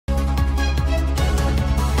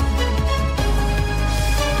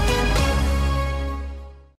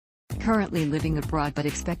currently living abroad but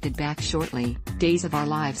expected back shortly. Days of Our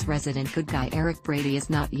Lives resident good guy Eric Brady is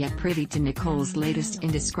not yet privy to Nicole's latest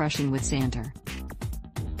indiscretion with Xander.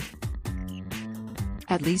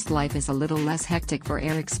 At least life is a little less hectic for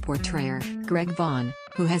Eric's portrayer, Greg Vaughan,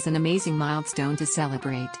 who has an amazing milestone to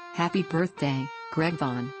celebrate. Happy birthday, Greg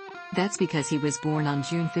Vaughan. That's because he was born on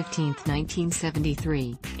June 15,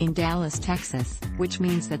 1973, in Dallas, Texas, which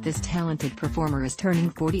means that this talented performer is turning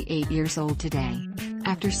 48 years old today.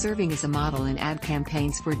 After serving as a model in ad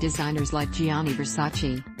campaigns for designers like Gianni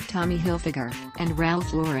Versace, Tommy Hilfiger, and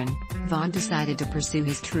Ralph Lauren, Vaughan decided to pursue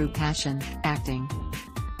his true passion, acting.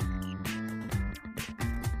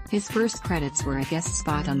 His first credits were a guest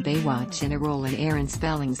spot on Baywatch and a role in Aaron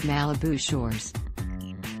Spelling's Malibu Shores.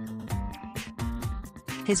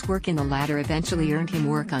 His work in the latter eventually earned him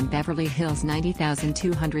work on Beverly Hills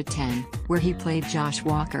 90210, where he played Josh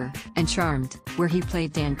Walker, and Charmed, where he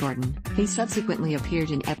played Dan Gordon. He subsequently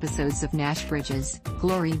appeared in episodes of Nash Bridges,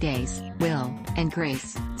 Glory Days, Will and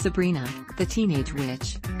Grace, Sabrina, The Teenage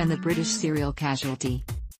Witch, and The British Serial Casualty.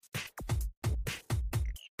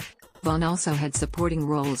 Vaughan also had supporting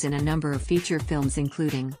roles in a number of feature films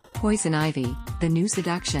including Poison Ivy, The New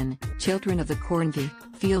Seduction, Children of the Corn,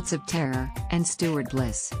 Fields of Terror, and Stuart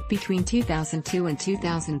Bliss. Between 2002 and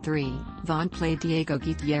 2003, Vaughan played Diego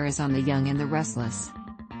Gutierrez on The Young and the Restless.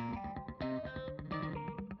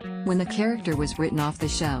 When the character was written off the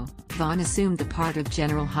show, Vaughan assumed the part of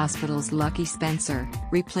General Hospital's Lucky Spencer,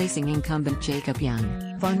 replacing incumbent Jacob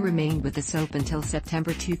Young. Vaughan remained with the soap until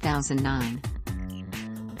September 2009.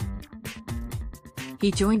 He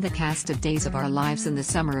joined the cast of Days of Our Lives in the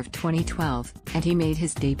summer of 2012, and he made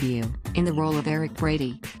his debut, in the role of Eric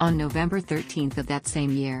Brady, on November 13 of that same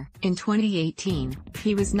year. In 2018,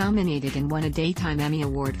 he was nominated and won a Daytime Emmy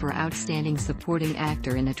Award for Outstanding Supporting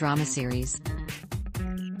Actor in a Drama Series.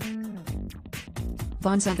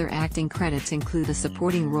 Vaughan's other acting credits include a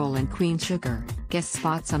supporting role in Queen Sugar, guest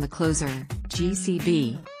spots on The Closer,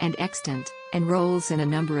 GCB, and Extant, and roles in a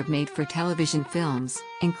number of made-for-television films,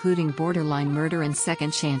 including Borderline Murder and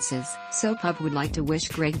Second Chances. SoapHub would like to wish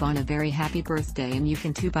Greg Vaughan a very happy birthday, and you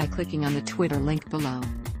can too by clicking on the Twitter link below.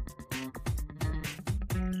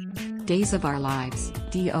 Days of Our Lives,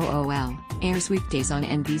 DOOL, airs weekdays on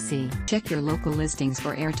NBC. Check your local listings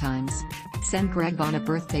for airtimes. Send Greg Vaughan a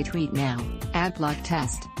birthday tweet now. Adblock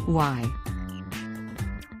test, why?